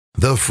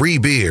The free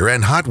beer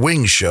and hot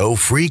wings show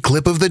free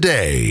clip of the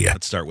day.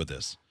 Let's start with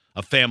this.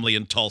 A family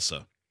in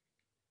Tulsa.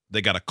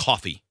 They got a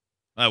coffee.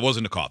 It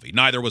wasn't a coffee.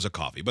 Neither was a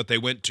coffee, but they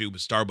went to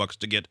Starbucks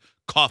to get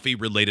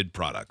coffee-related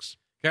products.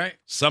 Okay.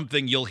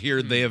 Something you'll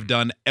hear they have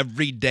done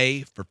every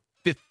day for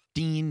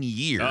 15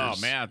 years. Oh,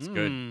 man, that's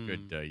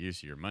good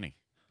use of your money.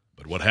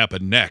 But what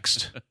happened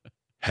next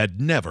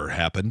had never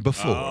happened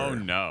before. Oh,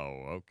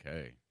 no.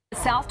 Okay.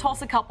 South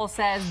Tulsa couple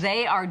says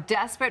they are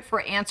desperate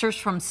for answers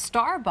from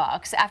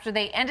Starbucks after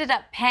they ended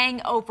up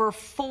paying over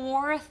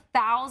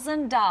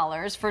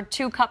 $4,000 for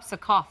 2 cups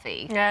of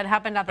coffee. Yeah, it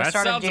happened at the That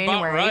start of sounds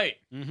January. about right.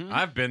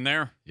 I've been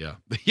there. Yeah.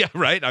 Yeah,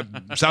 right.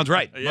 Sounds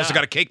right. Yeah. Must have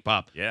got a cake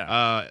pop.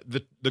 Yeah.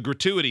 The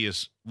gratuity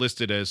is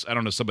listed as, I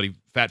don't know, somebody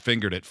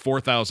fat-fingered it,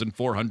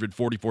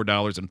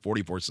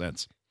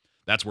 $4,444.44.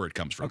 That's where it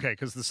comes from. Okay,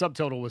 because the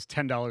subtotal was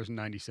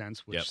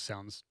 $10.90, which Yep.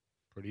 sounds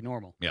pretty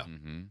normal. Yeah.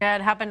 Yeah,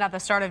 it happened at the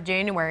start of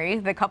January.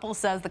 The couple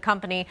says the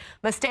company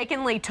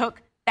mistakenly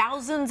took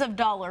thousands of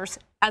dollars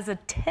as a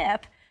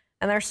tip,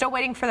 and they're still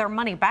waiting for their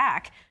money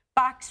back.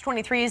 Fox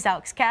 23's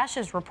Alex Cash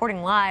is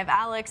reporting live.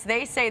 Alex,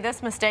 they say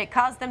this mistake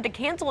caused them to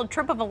cancel a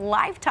trip of a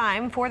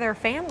lifetime for their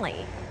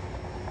family.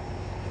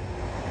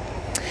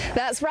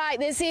 That's right.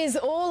 This is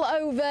all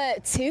over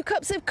 2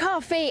 cups of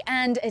coffee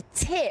and a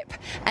tip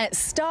at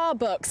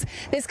Starbucks.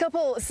 This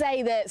couple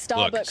say that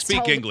Starbucks Look, speak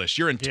told English.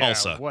 You're in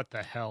Tulsa. Yeah, what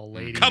the hell,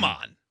 lady? Come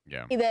on.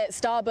 Yeah. that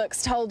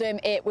Starbucks told him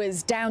it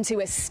was down to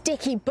a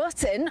sticky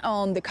button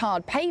on the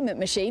card payment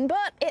machine,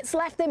 but it's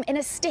left them in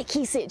a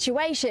sticky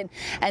situation,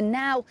 and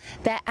now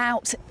they're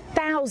out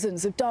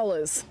thousands of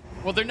dollars.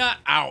 Well, they're not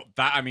out.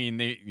 I mean,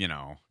 they,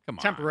 come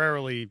on.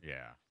 Temporarily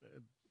Yeah.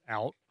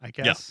 out, I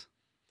guess.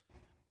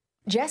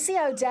 Jesse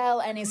Odell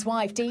and his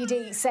wife Dee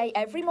Dee say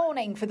every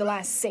morning for the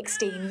last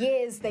 16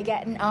 years they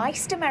get an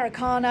iced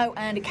Americano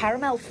and a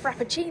caramel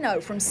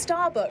Frappuccino from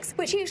Starbucks,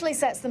 which usually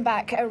sets them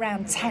back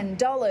around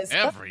 $10.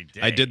 Every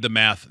day. I did the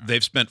math.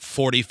 They've spent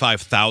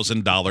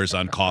 $45,000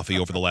 on coffee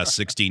over the last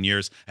 16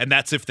 years, and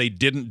that's if they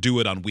didn't do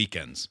it on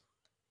weekends.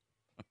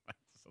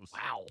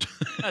 Wow.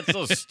 That's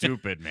so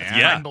stupid, man.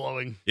 Yeah.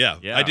 Mind-blowing. Yeah.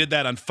 Yeah. I did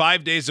that on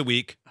 5 days a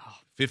week,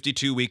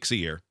 52 weeks a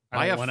year.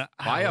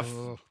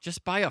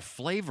 Just buy a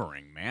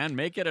flavoring, man.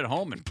 Make it at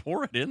home and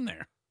pour it in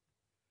there.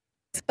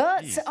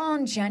 But Jeez.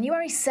 on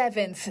January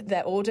 7th,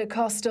 their order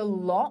cost a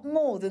lot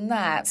more than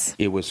that.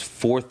 It was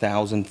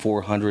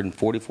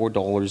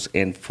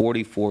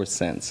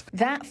 $4,444.44.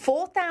 That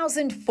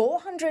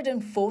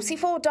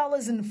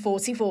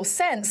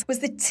 $4,444.44 was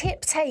the tip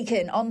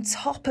taken on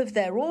top of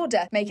their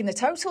order, making the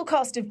total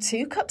cost of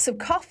 2 cups of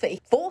coffee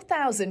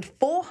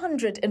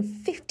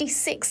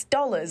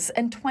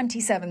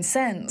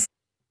 $4,456.27.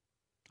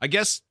 I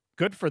guess,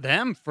 Good for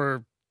them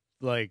for,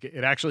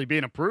 it actually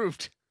being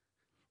approved.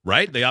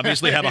 right? They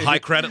obviously have a high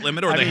credit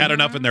limit, or I they mean- had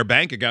enough in their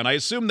bank account. I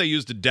assume they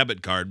used a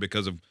debit card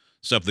because of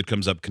stuff that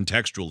comes up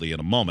contextually in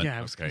a moment. Yeah,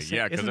 I was Okay, gonna say,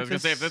 yeah, because I isn't was going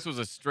to say, if this was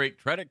a straight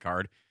credit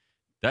card,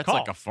 that's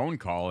like a phone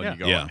call, and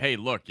you go, Yeah. hey,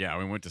 look, we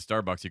went to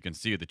Starbucks. You can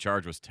see the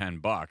charge was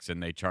 $10,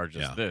 and they charged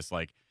us Yeah. this.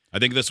 Like, I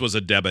think this was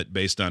a debit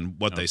based on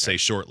what they say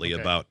shortly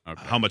Okay. about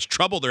Okay. how much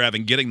trouble they're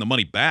having getting the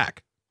money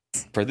back.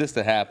 For this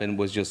to happen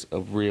was just a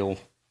real,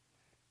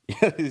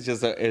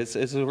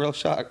 it's a real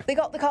shock. They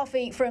got the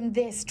coffee from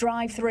this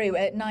drive-through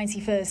at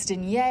 91st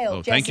and Yale.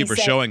 Oh, thank you for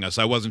Jesse said- showing us.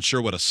 I wasn't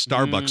sure what a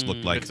Starbucks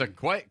looked like. it's a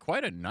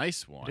quite a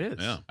nice one. It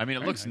is. Yeah. I mean,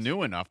 it Very looks nice.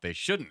 new enough. They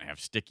shouldn't have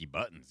sticky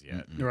buttons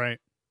yet. Right.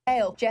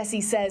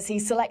 Jesse says he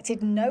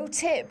selected no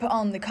tip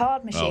on the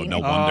card machine. no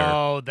wonder.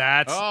 Oh,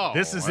 Oh,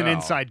 this is an well.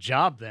 inside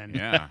job then.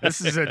 Yeah.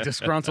 This is a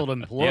disgruntled Yeah,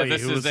 employee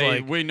this who is was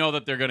like, we know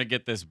that they're going to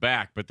get this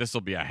back, but this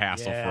will be a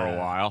hassle for a Yeah.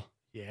 while.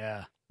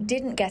 yeah.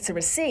 Didn't get a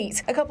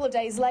receipt. A couple of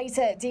days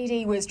later, Dee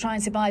Dee was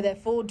trying to buy their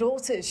 4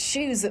 daughters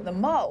shoes at the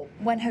mall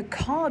when her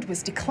card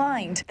was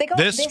declined. They got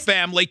This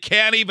family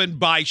can't even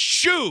buy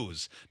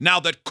shoes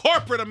now that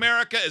corporate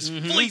America is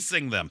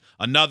fleecing them.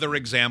 Another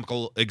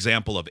example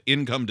of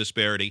income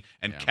disparity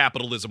and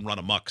capitalism run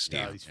amok,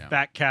 Steve. These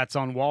fat cats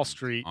on Wall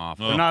Street.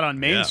 Awful. They're not on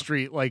Main Yeah.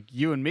 Street like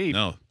you and me,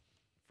 No.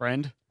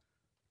 friend.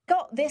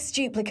 got this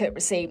duplicate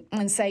receipt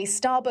and say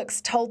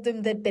Starbucks told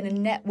them there'd been a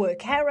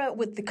network error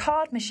with the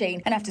card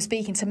machine, and after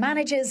speaking to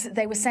managers,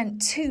 they were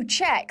sent 2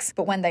 checks,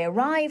 but when they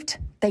arrived,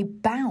 they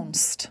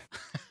bounced.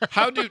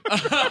 How do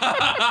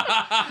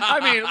I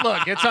mean,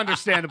 look, it's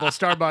understandable.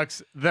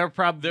 Starbucks, they're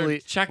probably Their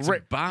checks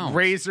bounce.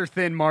 razor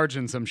thin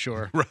margins, I'm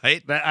sure.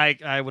 Right? That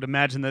I would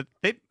imagine that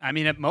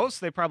at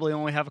most they probably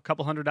only have a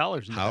couple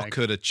 $100s in the How bank.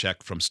 could a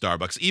check from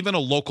Starbucks, even a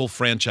local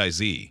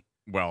franchisee,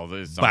 well,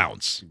 there's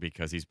bounce?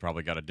 because he's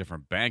probably got a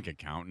different bank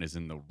account and is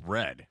in the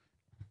red.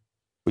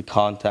 We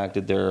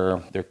contacted their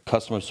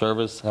customer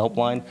service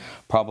helpline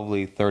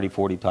probably 30,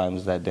 40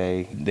 times that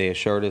day. They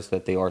assured us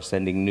that they are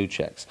sending new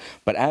checks.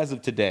 But as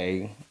of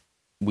today,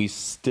 we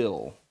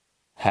still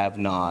have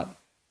not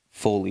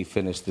fully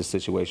finished this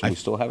situation. We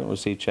still haven't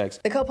received checks.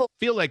 The couple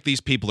Feel like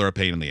these people are a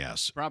pain in the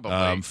ass. Probably.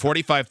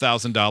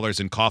 $45,000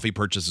 in coffee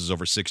purchases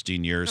over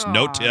 16 years.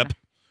 No tip,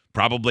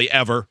 probably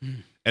ever.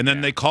 and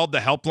then they called the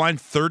helpline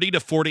 30 to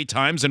 40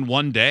 times in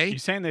one day. You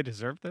saying they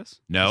deserve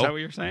this? No, Is that what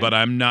you're saying? but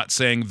I'm not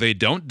saying they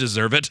don't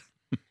deserve it.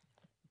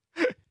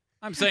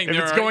 I'm saying if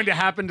it's going to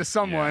happen to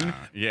someone,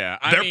 yeah,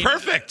 they're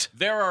perfect.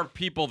 There are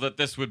people that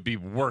this would be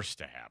worse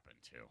to happen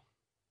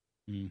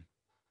to.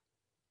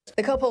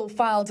 The couple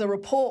filed a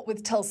report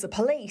with Tulsa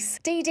police.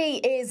 Dee Dee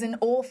is an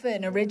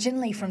orphan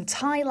originally from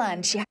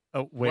Thailand. She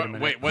oh, wait a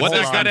minute. Wait, What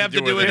does that have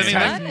to do with This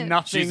anything? has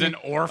nothing. She's an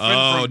orphan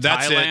Oh, from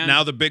that's Thailand? it.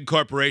 Now the big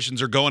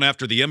corporations are going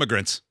after the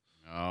immigrants.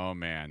 Oh,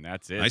 man,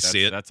 that's it. I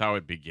see it. That's how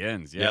it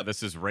begins. Yeah, Yep.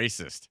 this is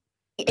racist.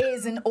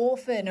 is an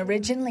orphan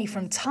originally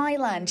from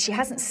Thailand. She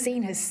hasn't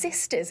seen her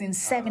sisters in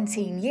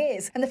 17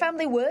 years, and the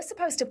family were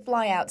supposed to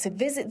fly out to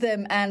visit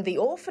them and the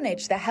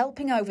orphanage they're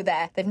helping over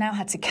there. They've now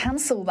had to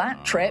cancel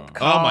that trip.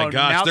 Oh, my now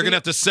gosh. They're going to the-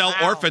 have to sell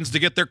orphans to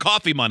get their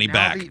coffee money Now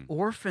back. the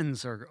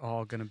orphans are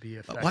all going to be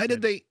affected. Why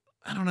did they?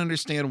 I don't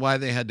understand why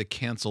they had to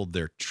cancel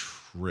their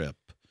trip.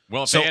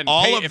 Well, if, So they, hadn't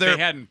all paid, of if their-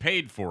 they hadn't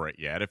paid for it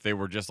yet, if they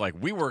were just like,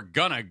 we were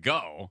going to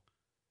go,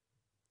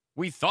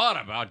 we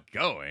thought about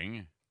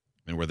going.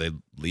 And were they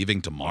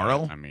leaving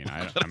tomorrow? I mean,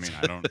 I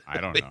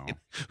don't know.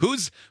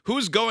 Who's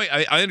going?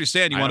 I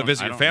understand you I want to don't-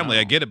 visit I your don't family.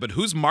 I know. get it, but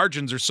whose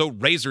margins are so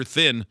razor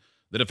thin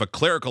that if a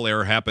clerical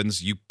error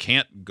happens, you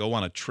can't go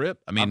on a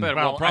trip? I mean, bet,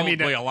 well, I mean,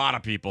 probably a lot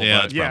of people. Yeah,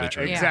 but it's Yeah, probably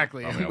true.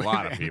 exactly. Probably a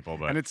lot of people,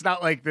 but And it's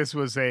not like this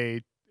was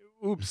a,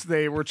 oops,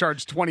 they were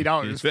charged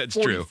 $20. That's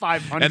true.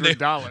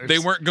 $4,500. And they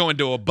weren't going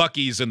to a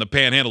Buc-ee's in the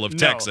Panhandle of No,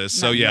 Texas.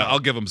 So no, yeah, no. I'll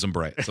give them some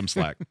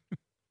slack.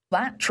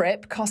 That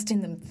trip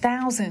costing them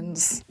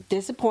thousands.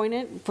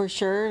 Disappointed for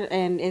sure,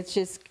 and it's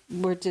just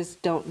we're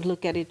just don't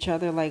look at each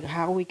other like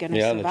how are we going to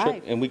Yeah, on the survive?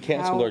 trip, and we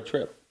canceled How- our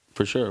trip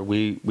for sure.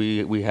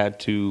 We had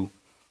to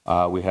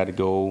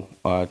go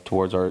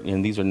towards our,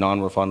 and these are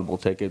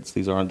non-refundable tickets.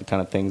 These aren't the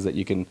kind of things that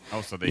you can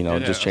so they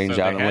just did, change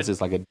so out they unless had-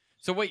 it's like a.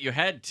 So wait, you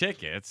had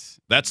tickets.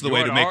 That's the You way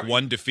had to make al-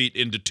 one defeat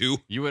into two.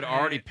 You had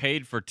already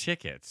paid for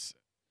tickets.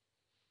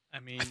 I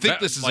mean, I think That-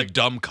 this is like- a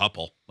dumb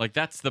couple. Like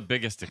that's the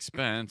biggest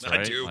expense, I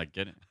right? do. Like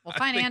get it. Well,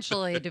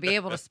 financially, to be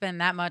able to spend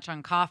that much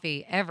on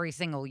coffee every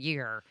single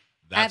year,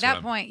 That's at that what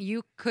I'm- point,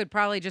 you could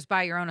probably just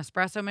buy your own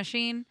espresso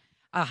machine,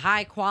 a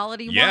high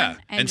quality Yeah,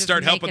 one, and just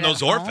start make helping it at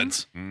those home.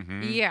 orphans.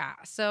 Mm-hmm. Yeah,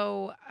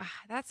 so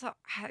I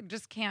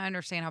just can't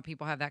understand how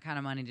people have that kind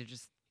of money to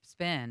just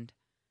spend.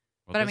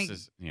 Well, But I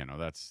this mean-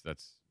 is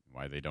that's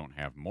why they don't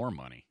have more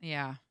money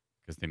Yeah,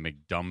 because they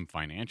make dumb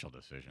financial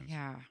decisions.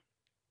 yeah.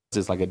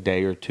 It's like a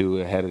day or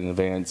two ahead in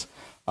advance,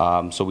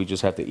 so we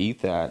just have to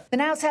eat that. They're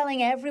now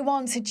telling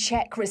everyone to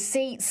check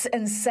receipts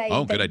and say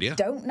Oh, they good idea.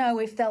 don't know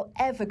if they'll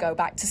ever go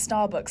back to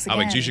Starbucks again.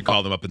 Alex, you should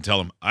call them up and tell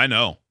them, I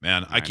know,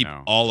 man. I keep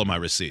know. all of my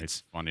receipts.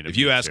 It's funny to If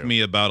me, you ask too.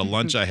 me about a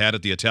lunch I had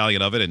at the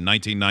Italian Oven in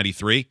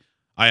 1993,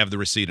 I have the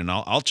receipt and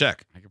I'll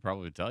check. I could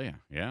probably tell you.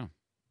 Yeah.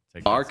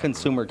 Take Our that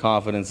consumer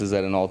confidence is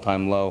at an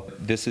all-time low.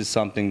 This is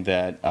something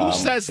that Who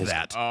says is-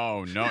 that?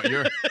 Oh no,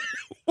 you're.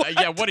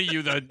 Yeah, what are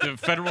you, the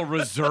Federal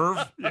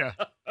Reserve? yeah.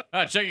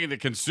 Checking the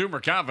Consumer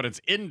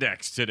Confidence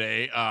Index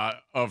today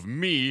of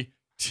me,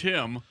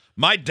 Tim.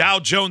 My Dow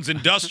Jones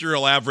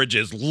Industrial Average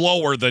is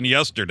lower than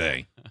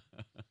yesterday.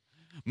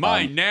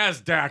 My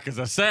NASDAQ is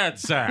a sad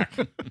sack.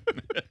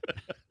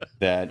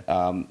 that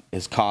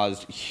has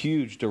caused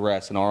huge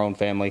duress in our own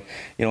family,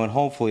 and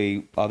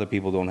hopefully other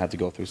people don't have to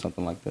go through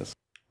something like this.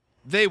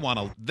 They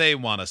want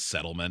a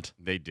settlement.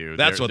 They do.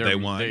 That's They're- what they they're-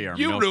 want. they are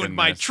You milking ruined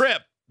my this.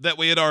 trip that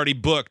we had already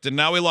booked, and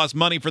now we lost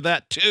money for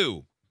that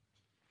too.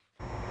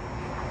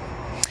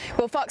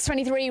 Well, Fox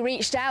 23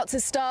 reached out to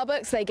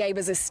Starbucks. They gave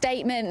us a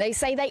statement. They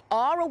say they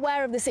are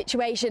aware of the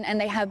situation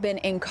and they have been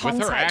in With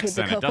contact her accent,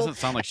 the it couple. doesn't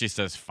sound like she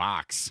says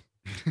Fox.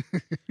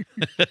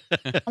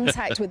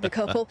 Contact with the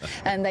couple,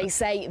 and they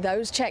say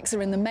those checks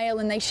are in the mail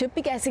and they should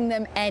be getting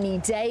them any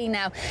day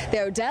now. The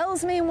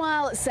Odells,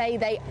 meanwhile, say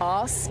they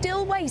are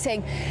still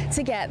waiting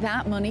to get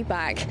that money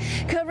back.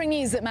 Covering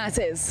news that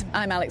matters,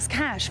 I'm Alex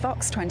Cash,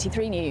 Fox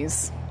 23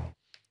 News.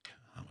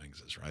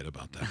 Wings is right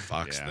about that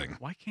Fox Yeah. thing.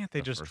 Why can't they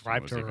The just first one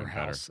drive was to even her better.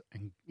 house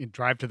and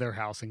drive to their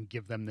house and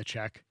give them the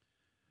check?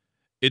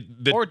 It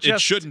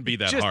shouldn't be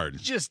that hard.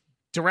 Just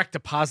direct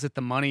deposit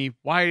the money.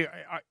 Why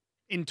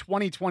in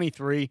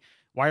 2023?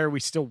 Why are we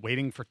still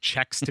waiting for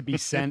checks to be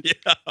sent?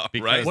 Yeah,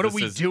 Because right. What are this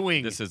we is-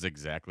 doing? This is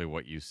exactly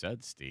what you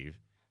said,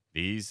 Steve.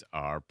 These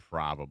are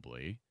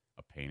probably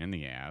a pain in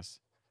the ass.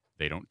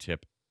 They don't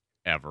tip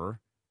ever,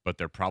 but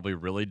they're probably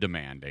really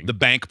demanding. The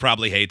bank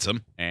probably hates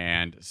them.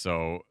 And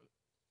so,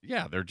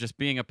 yeah, they're just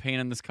being a pain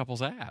in this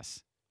couple's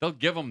ass. They'll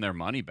give them their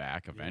money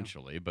back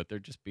eventually, but they're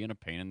just being a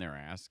pain in their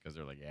ass because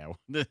they're like, yeah,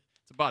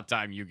 it's about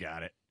time you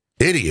got it.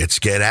 Idiots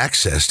get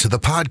access to the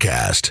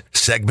podcast,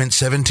 segment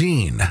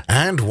 17,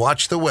 and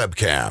watch the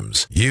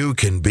webcams. You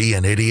can be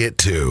an idiot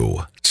too.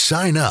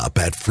 Sign up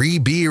at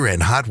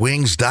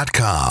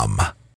freebeerandhotwings.com.